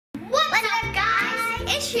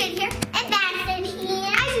it's Trinity here, and Valentine here.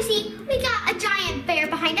 As you see, we got a giant bear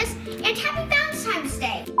behind us, and happy Valentine's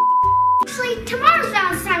Day. Actually, tomorrow's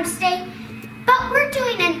Valentine's Day, but we're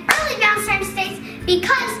doing an early Valentine's Day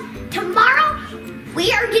because tomorrow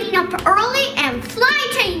we are getting up early and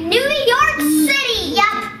flying to New York City.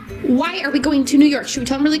 Yep. Why are we going to New York? Should we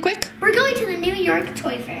tell them really quick? We're going to the New York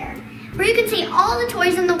Toy Fair, where you can see all the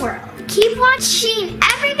toys in the world. Keep watching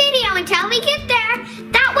every video until we get there.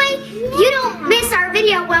 That way, you don't miss our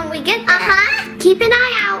video when we get there. Keep an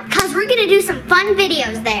eye out, because we're going to do some fun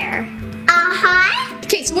videos there.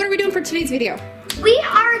 Okay, so what are we doing for today's video? We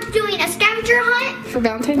are doing a scavenger hunt For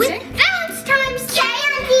Valentine's with Day? Valentine's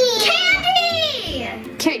candy.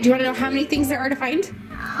 Okay, do you want to know how many things there are to find?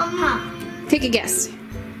 Take a guess.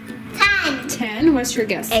 10. 10, what's your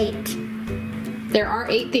guess? 8. There are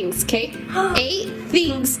 8 things, okay? 8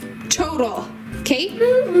 things total, okay?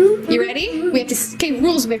 You ready? We have to, okay,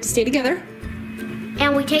 rules, we have to stay together.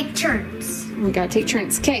 And we take turns. We gotta take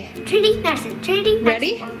turns, okay? Trinity, Madison, Trinity,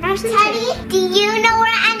 Ready? Madison, Teddy, do you know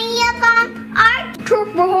where any of them are?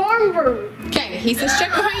 Okay, he says check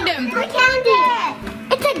behind him. I found it.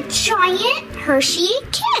 It's a giant Hershey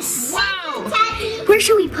Kiss. Wow. Teddy. Where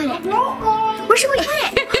should we put it? Where should we put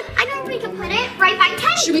it? I know we can put it right by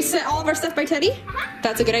Teddy. Should we set all of our stuff by Teddy?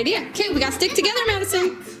 That's a good idea. Okay, we gotta stick together,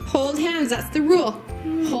 Madison. Hold hands, that's the rule.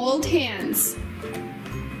 Hold hands.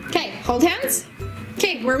 Okay, hold hands.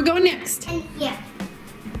 Okay, where are we going next? And here.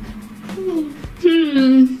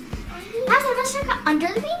 Madison, let's check out under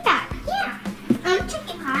the beanbag. Yeah. I'm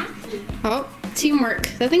checking high. Oh, teamwork.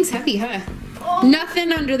 That thing's heavy, huh?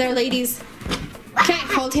 Nothing under there, ladies. Okay,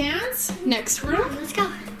 hold hands. Next room. Let's go.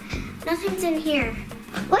 Nothing's in here.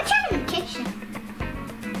 What's in the kitchen?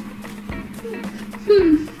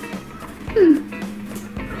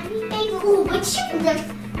 Ooh, what's in the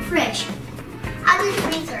fridge? Other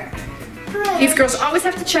freezer. These girls always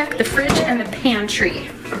have to check the fridge and the pantry.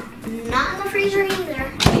 Not in the freezer either.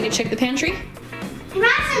 Need to check the pantry?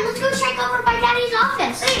 Madison, let's go check over by Daddy's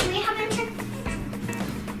office. Wait, we haven't checked.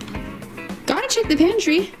 Gotta check the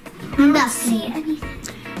pantry. Not see anything.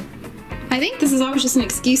 I think this is always just an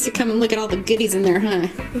excuse to come and look at all the goodies in there, huh?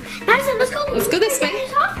 Madison, let's go. Let's go this way.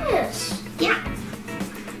 Daddy's office. Yeah.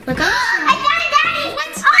 Look up. I got it, Daddy. What?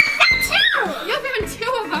 Oh, I got 2. You have 2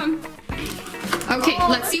 of them. Okay,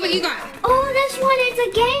 let's see what you got. Oh, this one is a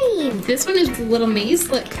game. This one is the little maze,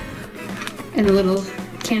 look. And the little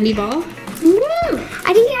candy ball. Woo!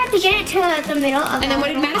 I think you have to get it to the middle of And then what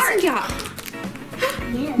did Madison get?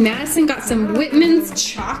 Yeah. Madison got some Whitman's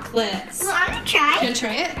chocolates. Well, I'm gonna try. You gonna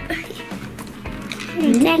try it?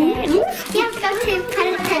 Daddy. Yeah, go to put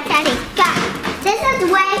it to Daddy. Go. This is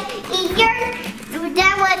way easier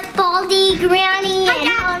than with Baldy, Granny, and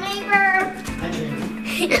Hello Neighbor.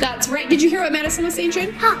 That's right. Did you hear what Madison was saying,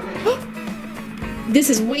 Trin? Huh. This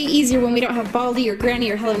is way easier when we don't have Baldy or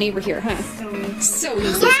Granny or Hello Neighbor here, huh? So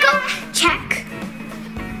easy. Let's go check.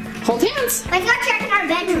 Hold hands. Let's go check in our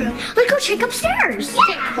bedroom. Let's go check upstairs.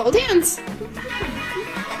 Okay, hold hands.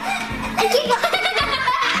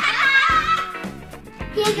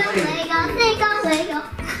 Giggle Wiggle, Giggle Wiggle.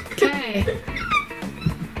 Okay.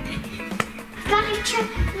 Gotta check.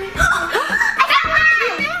 I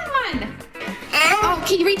Found one. Oh,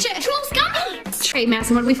 can you reach it? Trolls gummies. Okay,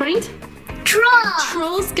 Madison, what did we find?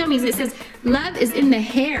 Trolls gummies. It says, love is in the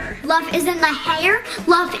hair. Love is in the hair.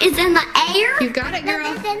 Love is in the air. You got it, girl.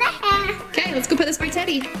 Love is in the hair. Okay, let's go put this by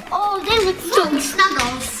Teddy. Oh, they look so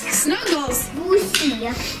snuggles. Snuggles.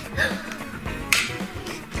 Woosy.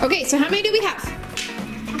 Okay, so how many do we have?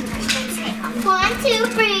 1, 2,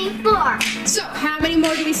 3, 4. So, how many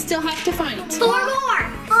more do we still have to find? 4 more.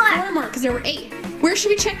 4 more, because there were 8. Where should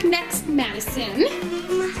we check next, Madison?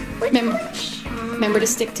 Remember to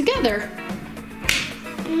stick together.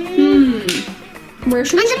 Where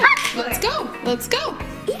should we check? Let's go. Let's go.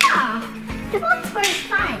 Yeah. The box fort is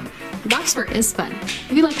fun. The box fort is fun.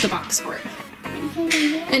 We like the box fort.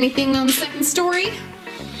 Anything on the second story?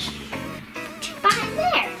 Behind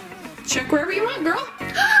there. Check wherever you want, girl.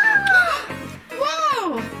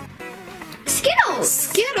 Wow. Skittles.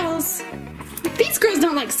 Skittles. These girls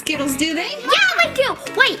don't like Skittles, do they? Yeah, they do.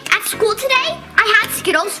 Wait, at school today, I had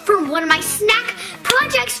Skittles for one of my snack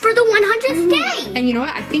projects for the 100th day. And you know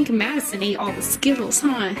what? I think Madison ate all the Skittles,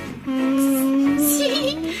 huh?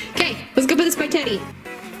 Okay, let's go put this by Teddy.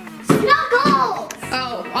 Snuggles.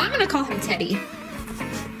 Oh, I'm going to call him Teddy.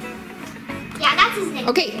 Yeah, that's his name.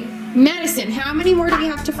 Okay, Madison, how many more do we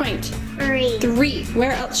have to find? 3. 3.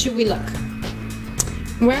 Where else should we look?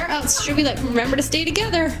 Where else should we look? Remember to stay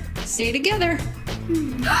together. Stay together.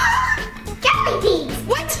 Jelly beans.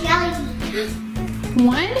 What? Jelly beans.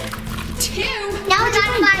 1, 2. Now we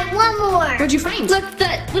gotta buy 1, one more. What'd you find? Look,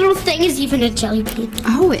 the little thing is even a jelly bean.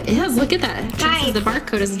 Oh, it is. Look at that. Guys. This is the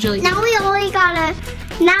barcode is a jelly bean. Now we only gotta,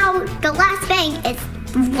 now the last thing is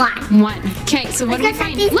one. One. Okay, so what do we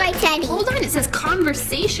find? These by Teddy. Hold on, it says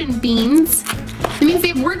conversation beans. It means they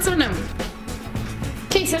have words on them.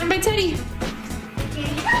 Okay, set them by Teddy.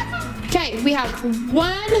 Okay, we have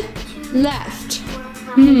one left.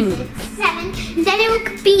 7. Then it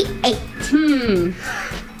would be 8.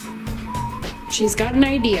 She's got an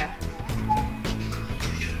idea.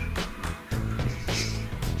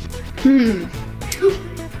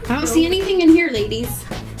 I don't see anything in here, ladies.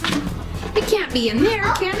 It can't be in there,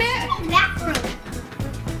 can it? Bathroom.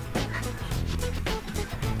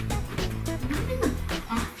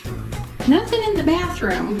 Nothing in the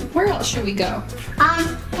bathroom. Where else should we go?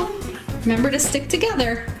 Remember to stick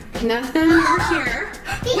together. Nothing over here.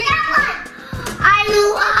 Wait. I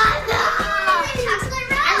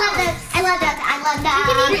love that. I love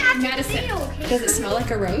that. Wait, Madison, does it smell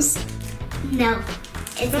like a rose? No.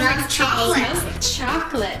 It smells chocolate. It smells like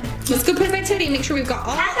chocolate. Let's go put it by Teddy and make sure we've got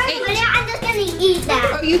all 8. I'm just gonna eat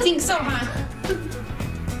that. Oh, you think so, huh?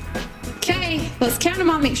 Okay, let's count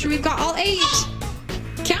them all. Make sure we've got all 8.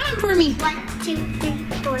 Count them for me. 1, 2, 3,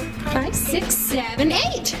 4, 5, 6, 7,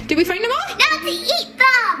 8. Did we find them all? Now to eat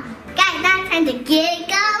them. Guys, now it's time to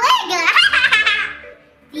giggle wiggle.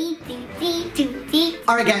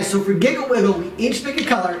 Alright guys, so for Giggle Wiggle, we each pick a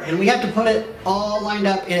color and we have to put it all lined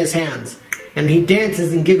up in his hands. And he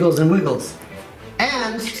dances and giggles and wiggles.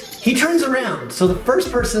 And he turns around, so the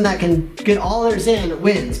first person that can get all theirs in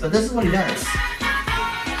wins. But this is what he does.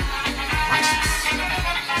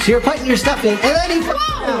 So you're putting your stuff in, and then he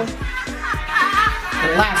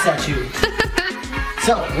and laughs at you.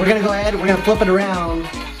 So we're gonna go ahead, we're gonna flip it around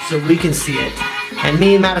so we can see it. And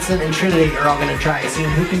me, Madison, and Trinity are all gonna try seeing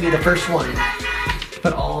who can be the first one.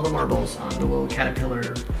 Put all the marbles on the little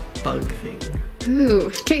caterpillar bug thing. Ooh.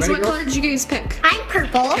 Okay, so Ready, what girls? color did you guys pick? I'm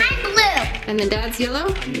purple. I'm blue. And then Dad's yellow?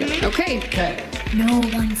 Yeah. Okay. Okay. No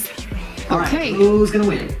one's favorite. Alright, Okay. who's gonna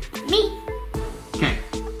win? Me. Okay.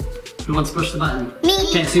 Who wants to push the button? Me.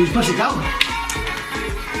 Okay, so you push it, go.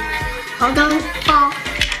 I'll go fall.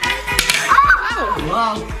 Oh!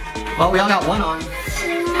 Whoa. Well, we all got one on.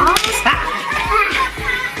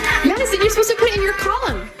 Madison, you're supposed to put it in your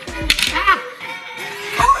column.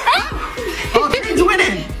 Oh, Trinity's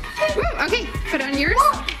winning. Woo, okay, put it on yours.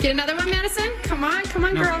 Get another one, Madison. Come on,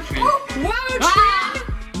 No, girl. Trin. Whoa,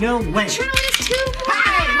 Trin! No way. Trin only has 2 points.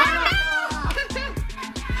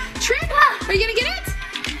 Trin, are you gonna get it?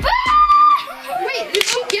 Wait, did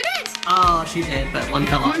she get it? Oh, she did, but one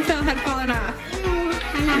fell off. One fell had fallen off.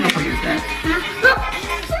 I'll figure that.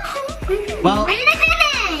 Well, Wait a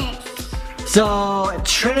minute. so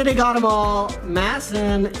Trinity got them all,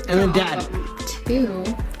 Madison, and then Dad. 2.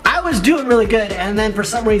 I was doing really good, and then for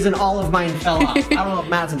some reason all of mine fell off. I don't know if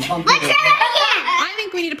Madison bumped Let's into try it. that I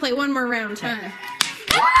think we need to play one more round, huh?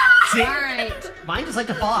 See? Alright. Mine just like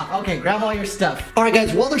to fall off. Okay, grab all your stuff. Alright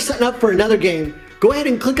guys, while they're setting up for another game, go ahead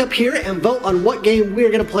and click up here and vote on what game we're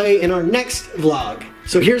going to play in our next vlog.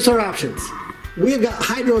 So here's our options. We've got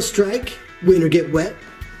Hydro Strike, Win or Get Wet,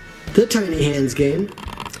 the Tiny Hands game,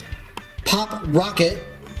 Pop Rocket,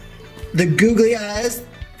 the Googly Eyes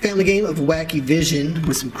family game of Wacky Vision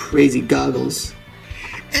with some crazy goggles,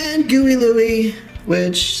 and Gooey Louie,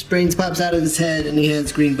 which brains pops out of his head and he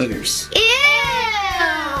has green boogers. Ew.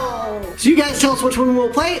 So you guys tell us which one we'll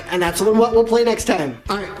play, and that's what we'll play next time.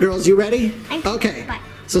 All right, girls, you ready? Okay.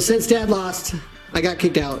 So since Dad lost, I got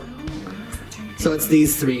kicked out. So it's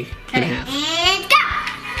these 3 and a half. And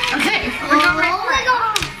go. Okay, we're going right for it.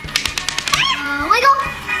 Wiggle.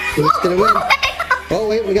 Who's gonna win? Oh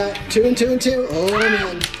wait, we got 2 and 2 and 2. Oh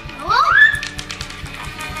man.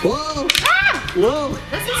 Whoa. Whoa.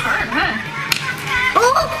 This is hard, huh?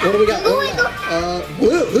 What do we got? What do we got?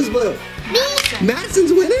 Blue. Who's blue? Me.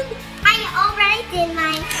 Madison's winning? I already did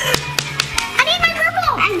mine. I need my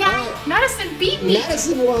purple. I'm done. Oh, Madison beat me.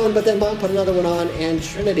 Madison won, but then Mom put another one on, and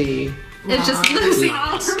Trinity. It's just losing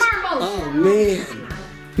all her marbles. Oh man.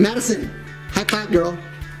 Madison, high five, girl.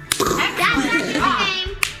 Dad's in the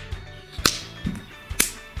game.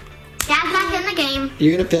 Dad's back in the game.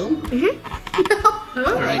 You gonna film?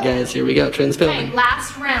 All right, guys, here we go. Trin's filming. Okay,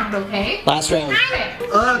 last round, okay? Last round. Okay.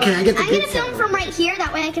 Okay, I get the I'm good gonna film side. from right here.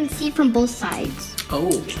 That way I can see from both sides. Oh.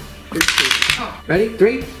 Good shit. Ready?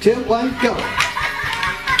 3, 2, 1, go.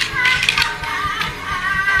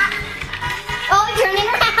 Oh, turning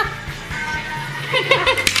around.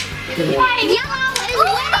 Yellow is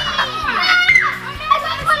winning.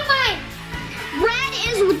 Red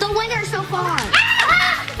is the winner so far.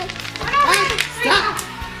 Stop.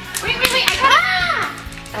 Wait, I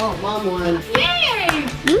got Oh, Mom won. it. Yay!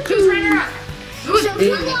 You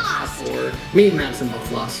Me and Madison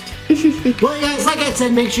both lost. Well, guys, like I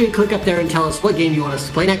said, make sure you click up there and tell us what game you want us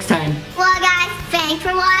to play next time. Well, guys, thanks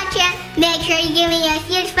for watching. Make sure you give me a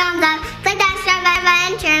huge thumbs up. Click that subscribe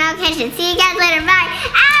button, turn on notifications. See you guys later.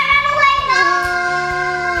 Bye.